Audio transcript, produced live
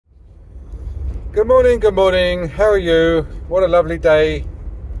Good morning, how are you? What a lovely day.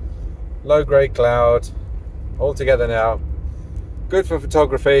 Low grey cloud, all together now. Good for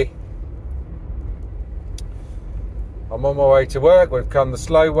photography. I'm on my way to work, we've come the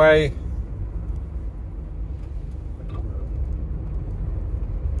slow way.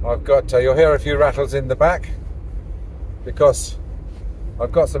 I've got, you'll hear a few rattles in the back because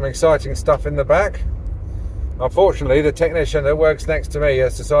I've got some exciting stuff in the back. Unfortunately, the technician that works next to me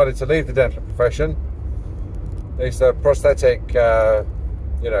has decided to leave the dental profession. He's a prosthetic,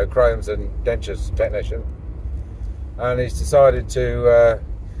 chromes and dentures technician. And he's decided to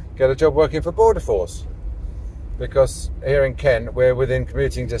get a job working for Border Force. Because here in Kent, we're within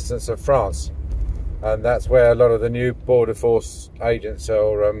commuting distance of France. And that's where a lot of the new Border Force agents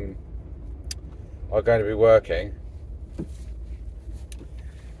are going to be working.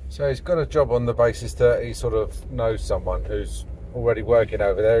 So he's got a job on the basis that he sort of knows someone who's already working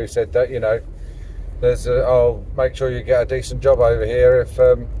over there. He said that, I'll make sure you get a decent job over here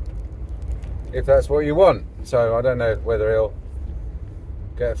if that's what you want. So I don't know whether he'll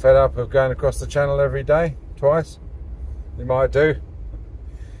get fed up of going across the channel every day, twice. He might do.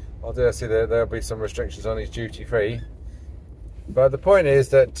 I do see that there'll be some restrictions on his duty free. But the point is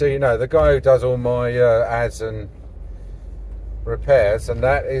that, the guy who does all my ads and repairs and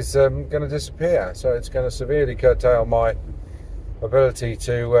that is going to disappear, so it's going to severely curtail my ability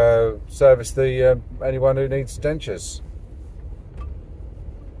to service the anyone who needs dentures.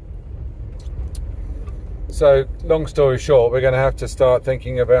 So long story short, we're going to have to start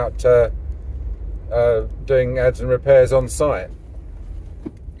thinking about doing ads and repairs on site,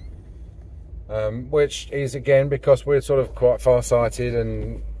 which is again because we're sort of quite far-sighted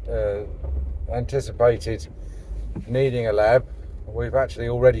and anticipated needing a lab. We've actually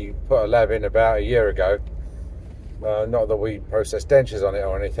already put a lab in about a year ago. Not that we process dentures on it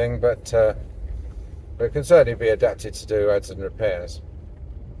or anything, but it can certainly be adapted to do ads and repairs.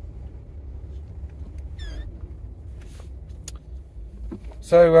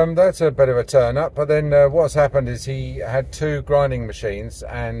 So that's a bit of a turn up, but then what's happened is he had two grinding machines,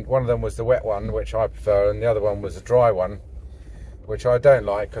 and one of them was the wet one, which I prefer, and the other one was the dry one, which I don't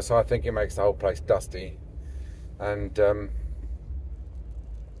like because I think it makes the whole place dusty. And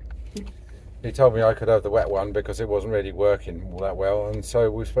he told me I could have the wet one because it wasn't really working all that well, and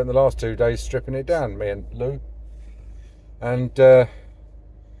so we spent the last 2 days stripping it down, me and Lou, and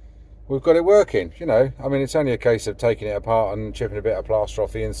we've got it working. I mean, it's only a case of taking it apart and chipping a bit of plaster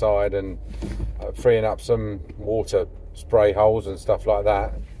off the inside and freeing up some water spray holes and stuff like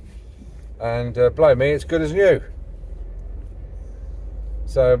that, and blow me, it's good as new.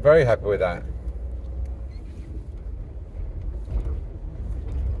 So I'm very happy with that.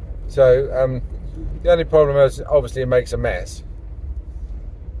 So the only problem is obviously it makes a mess.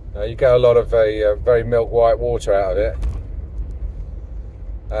 You get a lot of very milk white water out of it,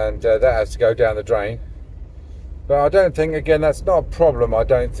 and that has to go down the drain. But I don't think, again, that's not a problem, I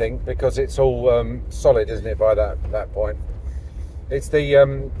don't think, because it's all solid, isn't it, by that point. It's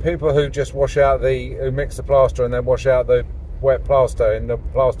the people who just who mix the plaster and then wash out the wet plaster in the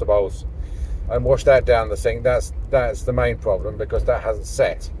plaster bowls and wash that down the sink. That's the main problem, because that hasn't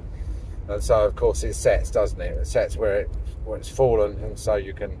set. And so of course it sets, doesn't it? It sets where it's fallen, and so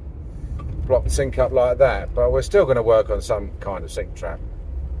you can plop the sink up like that. But we're still going to work on some kind of sink trap.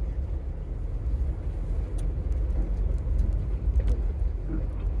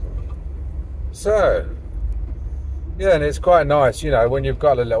 So yeah, and it's quite nice, when you've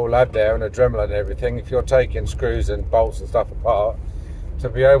got a little lab there and a Dremel and everything, if you're taking screws and bolts and stuff apart, to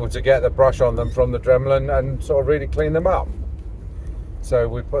be able to get the brush on them from the Dremel and sort of really clean them up. So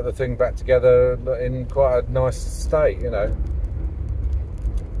we put the thing back together in quite a nice state,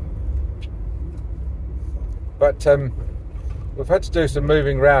 But we've had to do some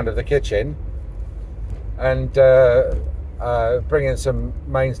moving around of the kitchen and bring in some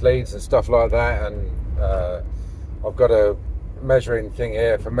mains leads and stuff like that. And I've got a measuring thing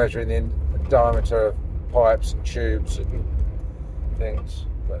here for measuring the diameter of pipes and tubes and things.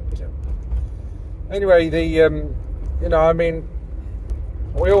 But anyway, I mean,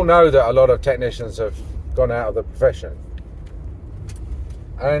 we all know that a lot of technicians have gone out of the profession,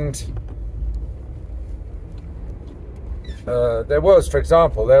 and for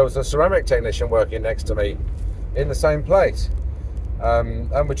example, there was a ceramic technician working next to me in the same place,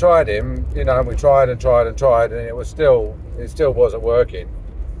 and we tried him, and we tried, and it still wasn't working,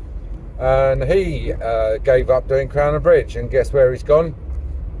 and he gave up doing Crown and Bridge, and guess where he's gone?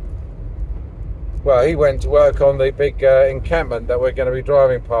 Well, he went to work on the big encampment that we're going to be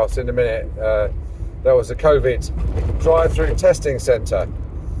driving past in a minute. There was a COVID drive-through testing centre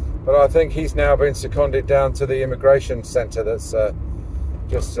But I think he's now been seconded down to the immigration centre that's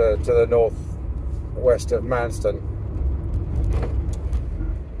just to the northwest of Manston.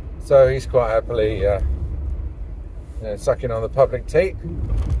 So he's quite happily sucking on the public teat,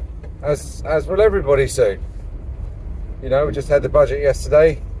 as will everybody soon. You know, we just had the budget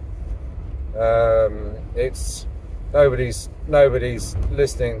yesterday. It's nobody's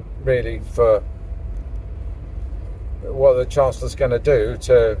listening really for what the Chancellor's going to do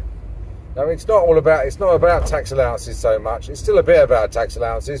to. I mean, it's not about tax allowances so much. It's still a bit about tax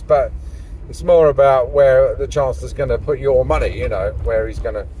allowances, but it's more about where the Chancellor's going to put your money. You know, where who's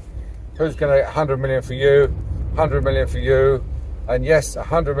going to get 100 million for you, 100 million for you, and yes,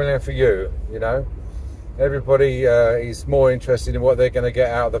 100 million for you. You know, everybody is more interested in what they're going to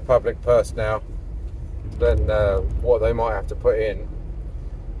get out of the public purse now than what they might have to put in.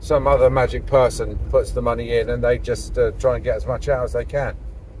 Some other magic person puts the money in, and they just try and get as much out as they can.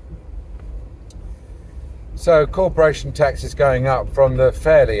 So corporation tax is going up from the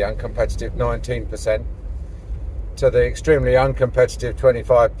fairly uncompetitive 19% to the extremely uncompetitive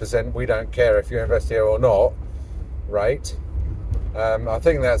 25%, we don't care if you invest here or not, rate. I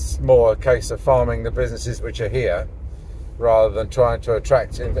think that's more a case of farming the businesses which are here rather than trying to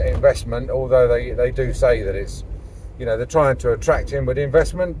attract investment, although they do say that it's, you know, they're trying to attract inward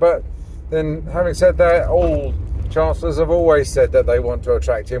investment. But then, having said that, all chancellors have always said that they want to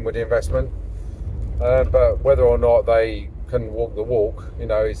attract inward investment. But whether or not they can walk the walk, you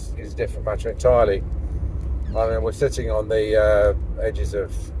know, is a different matter entirely. I mean, we're sitting on the edges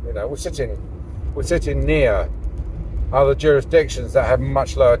of, you know, we're sitting near other jurisdictions that have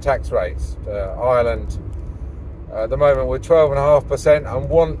much lower tax rates. Ireland, at the moment, we're 12.5% and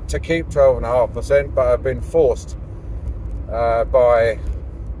want to keep 12.5%, but have been forced by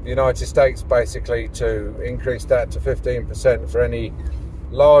the United States basically to increase that to 15% for any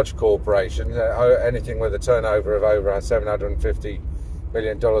large corporation, anything with a turnover of over $750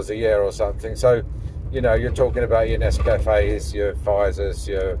 million a year or something. So, you know, you're talking about your Nescafes, your Pfizers,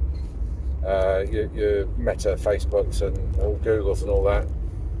 your Meta, Facebooks, and all Googles and all that,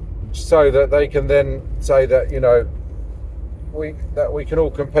 so that they can then say that, you know, we can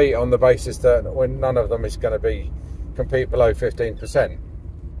all compete on the basis that when none of them is going to compete below 15%.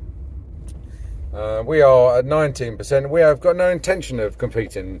 We are at 19%. We have got no intention of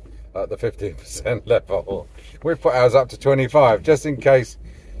competing at the 15% level. We've put ours up to 25, just in case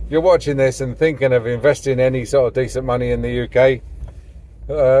you're watching this and thinking of investing any sort of decent money in the UK.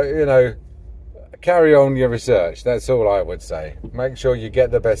 You know, carry on your research. That's all I would say. Make sure you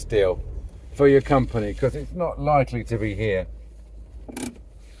get the best deal for your company, because it's not likely to be here.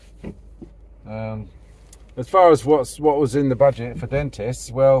 As far as what was in the budget for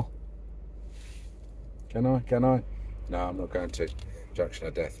dentists, well, can I? No, I'm not going to. Junction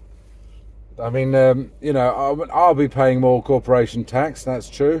of death. I mean, you know, I'll be paying more corporation tax, that's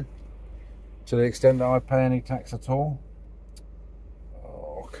true, to the extent that I pay any tax at all.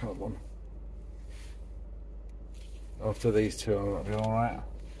 Oh, come on. After these two, I'll be all right.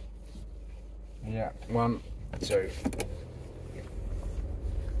 Yeah, 1, 2.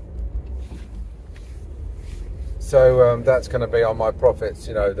 So that's going to be on my profits,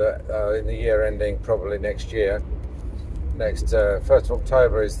 you know, that in the year ending probably next year. Next 1st of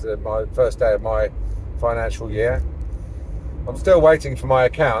October is my first day of my financial year. I'm still waiting for my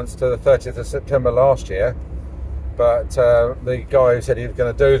accounts to the 30th of September last year, but the guy who said he was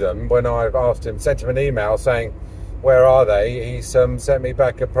going to do them, when I've asked him, sent him an email saying, where are they? He's sent me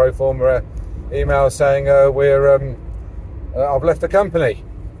back a pro forma email saying, I've left the company.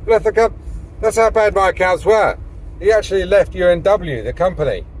 That's how bad my accounts were. He actually left UNW, the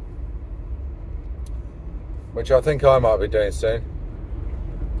company, which I think I might be doing soon,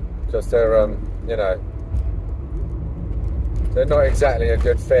 because they're, you know, they're not exactly a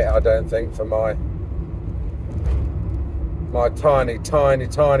good fit, I don't think, for my tiny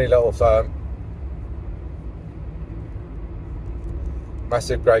little firm.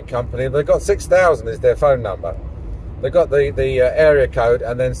 Massive, great company. They've got 6,000 is their phone number. They've got the area code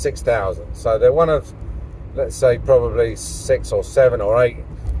and then 6,000. So they're one of, let's say, probably 6 or 7 or 8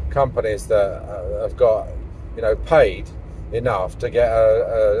 companies that have got, you know, paid enough to get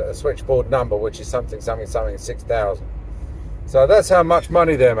a switchboard number, which is something 6,000. So that's how much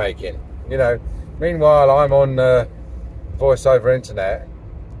money they're making, you know. Meanwhile, I'm on voice over internet,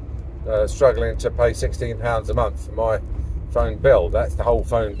 struggling to pay £16 a month for my phone bill. That's the whole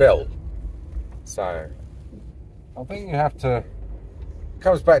phone bill. So I think you have to, it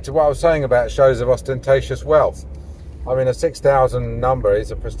comes back to what I was saying about shows of ostentatious wealth. I mean, a 6,000 number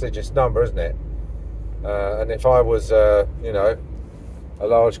is a prestigious number, isn't it? And if I was, you know, a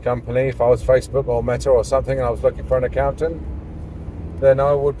large company, if I was Facebook or Meta or something, and I was looking for an accountant, then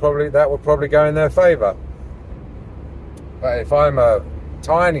that would probably go in their favour. But if I'm a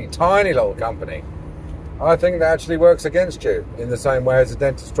tiny little company, I think that actually works against you in the same way as a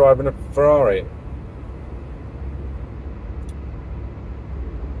dentist driving a Ferrari.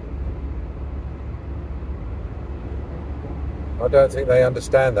 I don't think they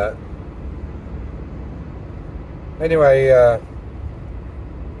understand that. Anyway,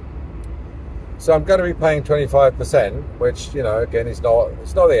 so I'm going to be paying 25%, which, you know, again, it's not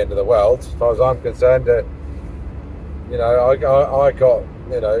the end of the world as far as I'm concerned. You know, I got,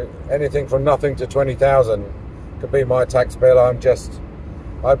 you know, anything from nothing to 20,000 could be my tax bill. I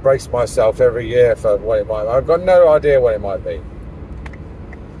brace myself every year for what it might. I've got no idea what it might be.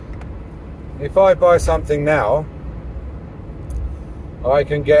 If I buy something now, I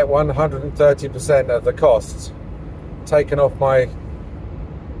can get 130% of the costs taken off my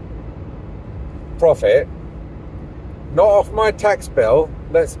profit, not off my tax bill.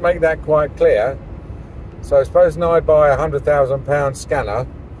 Let's make that quite clear. So supposing I buy a £100,000 scanner,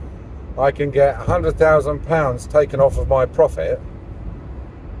 I can get £100,000 taken off of my profit,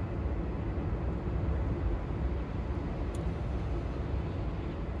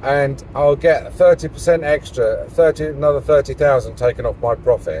 and I'll get 30% extra, another 30,000 taken off my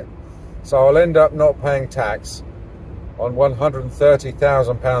profit. So I'll end up not paying tax on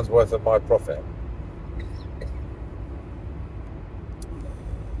 £130,000 worth of my profit.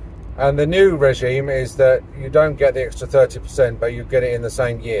 And the new regime is that you don't get the extra 30%, but you get it in the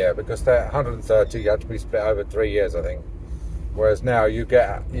same year, because that 130 you have to be split over 3 years, I think. Whereas now you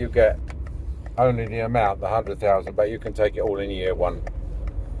get only the amount, the 100,000, but you can take it all in year one.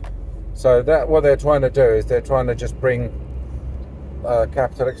 So that what they're trying to do is they're trying to just bring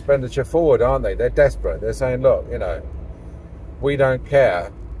capital expenditure forward, aren't they? They're desperate. They're saying, look, you know, we don't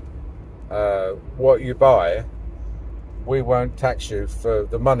care what you buy. We won't tax you for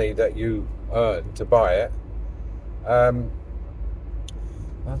the money that you earn to buy it. I've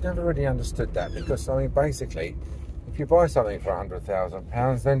never really understood that, because I mean, basically, if you buy something for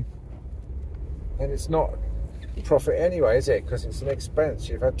 £100,000, then it's not profit anyway, is it? Because it's an expense.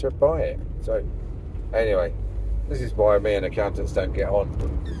 You've had to buy it. So anyway, this is why me and accountants don't get on.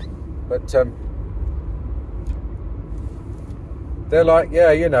 But they're like,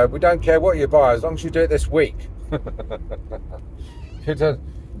 yeah, you know, we don't care what you buy as long as you do it this week.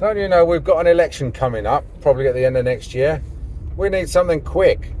 Don't you know we've got an election coming up, probably at the end of next year? We need something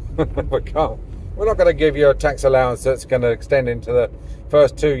quick. We're not going to give you a tax allowance that's going to extend into the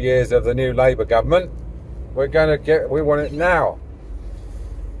first 2 years of the new Labour government. We want it now.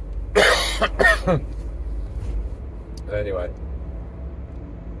 Anyway,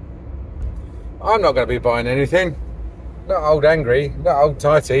 I'm not going to be buying anything. Not old angry, not old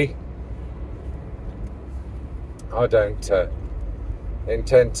tighty. I don't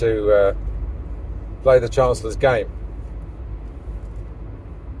intend to play the Chancellor's game.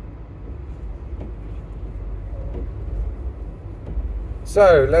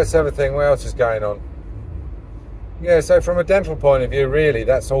 So let's have a think. What else is going on? Yeah, so from a dental point of view, really,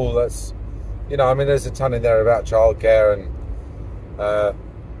 that's all that's, you know, I mean, there's a ton in there about childcare, and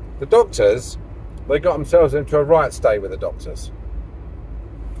the doctors, they got themselves into a riot state with the doctors.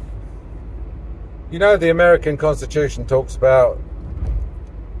 You know, the American Constitution talks about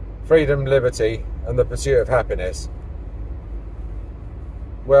freedom, liberty, and the pursuit of happiness.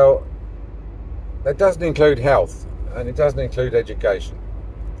 Well, that doesn't include health, and it doesn't include education.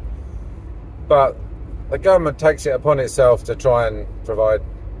 But the government takes it upon itself to try and provide,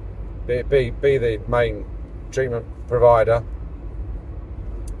 be the main treatment provider,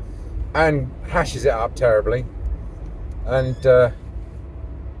 and hashes it up terribly. And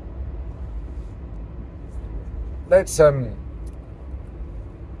let's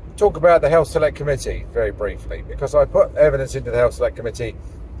talk about the Health Select Committee very briefly, because I put evidence into the Health Select Committee.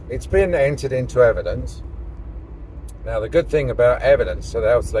 It's been entered into evidence. Now, the good thing about evidence to the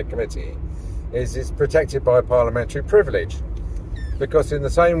Health Select Committee is it's protected by parliamentary privilege, because in the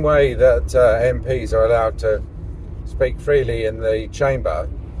same way that MPs are allowed to speak freely in the chamber,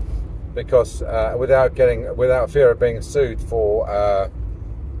 because without fear of being sued for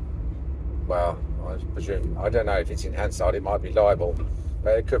well, I presume, I don't know if it's in Hansard, it might be libel,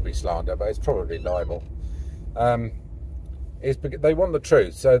 but it could be slander, but it's probably libel. Is because they want the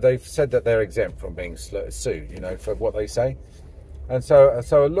truth, so they've said that they're exempt from being sued, you know, for what they say. And so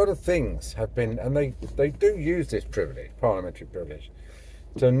a lot of things have been, and they do use this privilege, parliamentary privilege,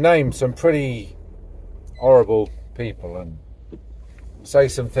 to name some pretty horrible people and say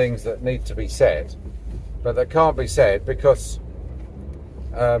some things that need to be said, but that can't be said because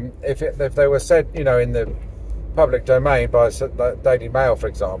if they were said, you know, in the public domain by the Daily Mail, for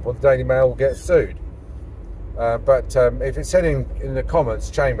example, the Daily Mail will get sued. But if it's said in the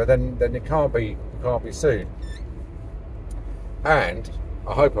Commons chamber, then it can't be sued. And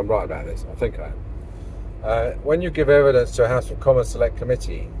I hope I'm right about this. I think I am. When you give evidence to a House of Commons Select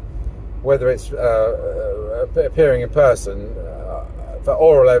Committee, whether it's appearing in person for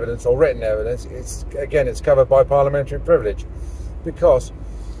oral evidence or written evidence, it's covered by parliamentary privilege, because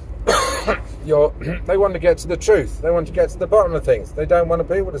they want to get to the truth. They want to get to the bottom of things. They don't want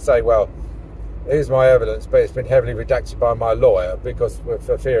people to say, well, here's my evidence, but it's been heavily redacted by my lawyer because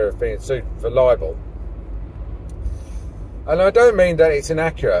for fear of being sued for libel. And I don't mean that it's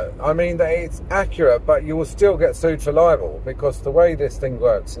inaccurate. I mean that it's accurate, but you will still get sued for libel, because the way this thing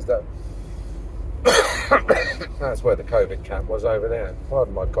works is that that's where the COVID camp was over there.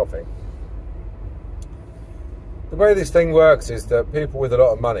 Pardon my coughing. The way this thing works is that people with a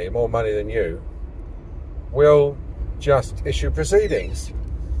lot of money, more money than you, will just issue proceedings.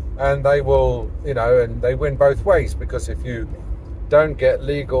 And they will, you know, and they win both ways, because if you don't get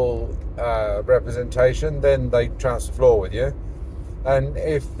legal representation, then they trounce the floor with you. And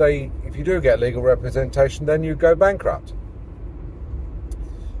if you do get legal representation, then you go bankrupt.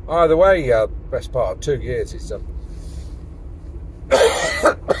 Either way, best part of 2 years is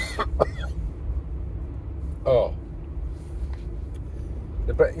oh,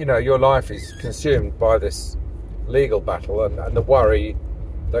 but you know, your life is consumed by this legal battle and the worry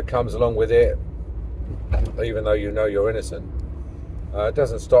that comes along with it, even though you know you're innocent. It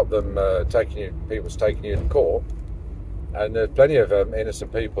doesn't stop them taking you to court, and there's plenty of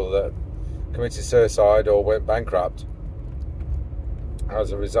innocent people that committed suicide or went bankrupt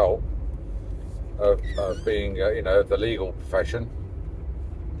as a result of being, you know, the legal profession.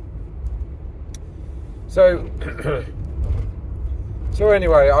 So, so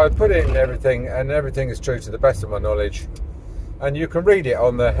anyway, I put in everything, and everything is true to the best of my knowledge. And you can read it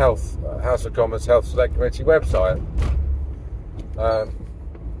on the House of Commons Health Select Committee website.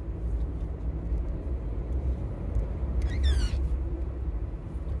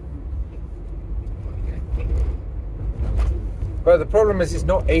 But the problem is, it's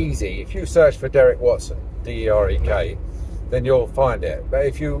not easy. If you search for Derek Watson, D-E-R-E-K, then you'll find it. But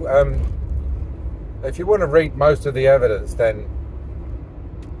if you want to read most of the evidence, then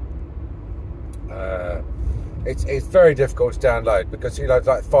it's very difficult to download, because you know, it's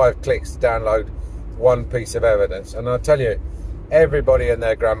like 5 clicks to download one piece of evidence. And I'll tell you, everybody and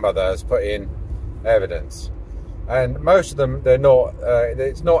their grandmother has put in evidence, and most of them, they're not.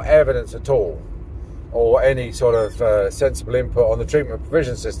 It's not evidence at all, or any sort of sensible input on the treatment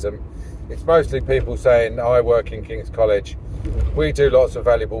provision system. It's mostly people saying, I work in King's College, we do lots of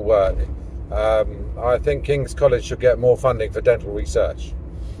valuable work, I think King's College should get more funding for dental research,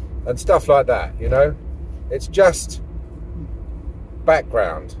 and stuff like that, you know. It's just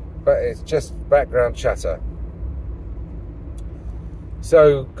background, but it's just background chatter.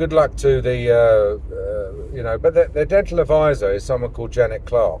 So good luck to the, you know, but the dental advisor is someone called Janet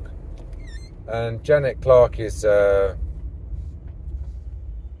Clark. And Janet Clark is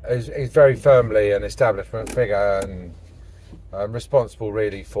very firmly an establishment figure, and responsible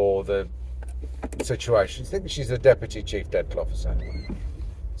really for the situation. I think she's the Deputy Chief Dental Officer.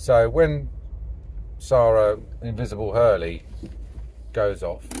 So when Sarah Invisible Hurley goes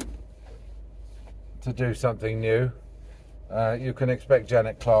off to do something new, you can expect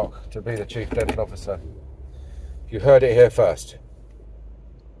Janet Clark to be the Chief Dental Officer. You heard it here first.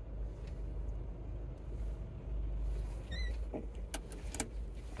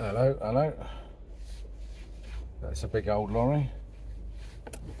 Hello, hello. That's a big old lorry.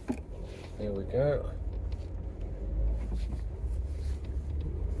 Here we go.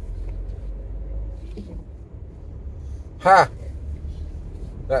 Ha!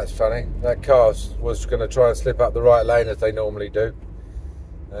 That's funny. That car was going to try and slip up the right lane as they normally do,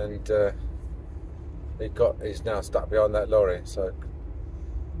 and he's now stuck behind that lorry. So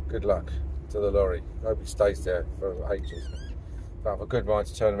good luck to the lorry. I hope he stays there for ages. But I have a good mind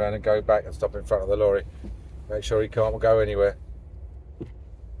to turn around and go back and stop in front of the lorry. Make sure he can't go anywhere.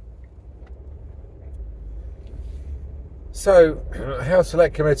 So, Health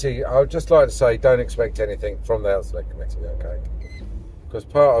Select Committee, I would just like to say, don't expect anything from the Health Select Committee, okay? Because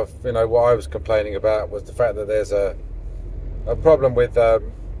part of, you know, what I was complaining about was the fact that there's a problem with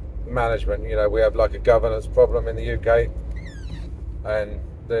management. You know, we have like a governance problem in the UK, and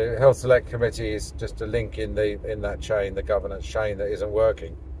the Health Select Committee is just a link in that chain, the governance chain, that isn't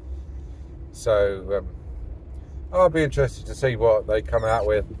working. So I'll be interested to see what they come out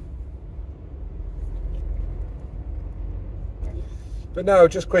with. But no,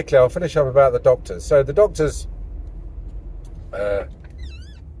 just quickly, I'll finish up about the doctors. So the doctors,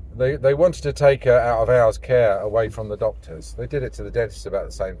 they wanted to take out of hours care away from the doctors. They did it to the dentist about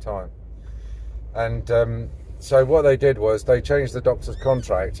the same time. And so what they did was they changed the doctor's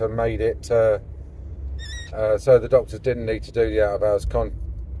contract and made it so the doctors didn't need to do the out of hours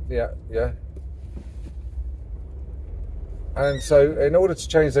yeah. And so in order to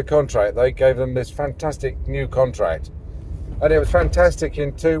change the contract, they gave them this fantastic new contract. And it was fantastic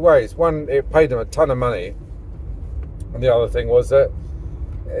in two ways. One, it paid them a ton of money. And the other thing was that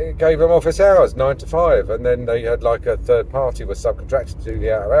it gave them office hours, 9 to 5. And then they had like a third party was subcontracted to do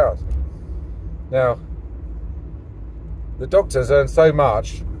the out of hours. Now, the doctors earn so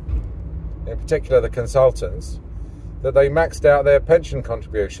much, in particular the consultants, that they maxed out their pension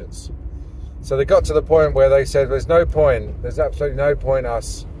contributions. So they got to the point where they said there's absolutely no point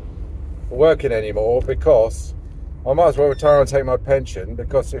us working anymore, because I might as well retire and take my pension,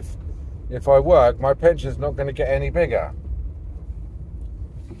 because if I work, my pension's not going to get any bigger.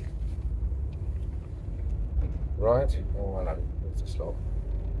 Right? Oh, hello. It's a slot.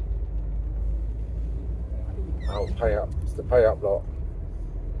 Oh, pay up. It's the pay up lot.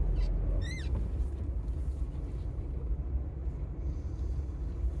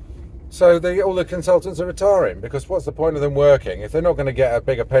 So all the consultants are retiring, because what's the point of them working? If they're not going to get a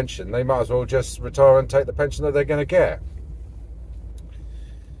bigger pension, they might as well just retire and take the pension that they're going to get.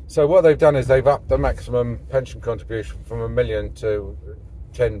 So what they've done is they've upped the maximum pension contribution from $1 million to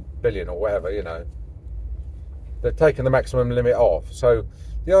 10 billion or whatever, you know. They've taken the maximum limit off. So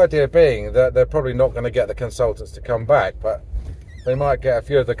the idea being that they're probably not going to get the consultants to come back, but they might get a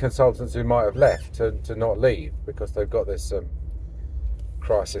few of the consultants who might have left to not leave, because they've got this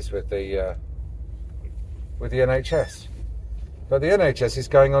crisis with the NHS. But the NHS is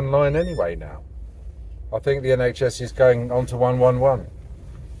going online anyway now. I think the NHS is going on to 111.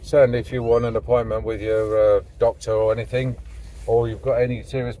 Certainly if you want an appointment with your doctor or anything, or you've got any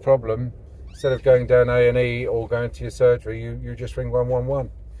serious problem, instead of going down A&E or going to your surgery, you just ring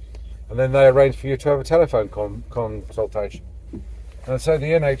 111. And then they arrange for you to have a telephone consultation. And so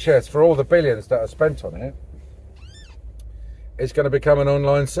the NHS, for all the billions that are spent on it, it's going to become an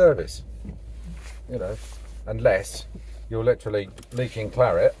online service, you know, unless you're literally leaking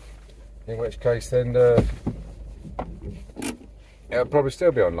claret, in which case then it'll probably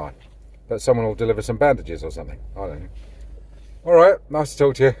still be online, but someone will deliver some bandages or something. I don't know. All right, nice to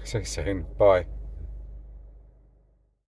talk to you. See you soon. Bye.